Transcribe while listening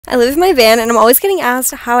I live in my van and I'm always getting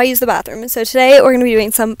asked how I use the bathroom. So today we're going to be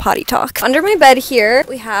doing some potty talk. Under my bed here,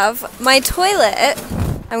 we have my toilet.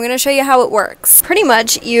 I'm going to show you how it works. Pretty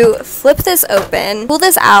much, you flip this open, pull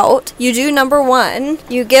this out, you do number 1,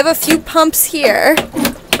 you give a few pumps here,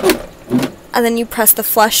 and then you press the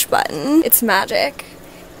flush button. It's magic.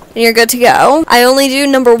 And you're good to go. I only do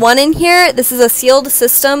number 1 in here. This is a sealed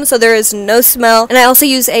system, so there is no smell. And I also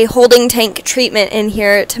use a holding tank treatment in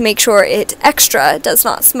here to make sure it extra does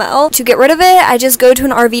not smell. To get rid of it, I just go to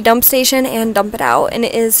an RV dump station and dump it out. And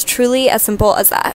it is truly as simple as that.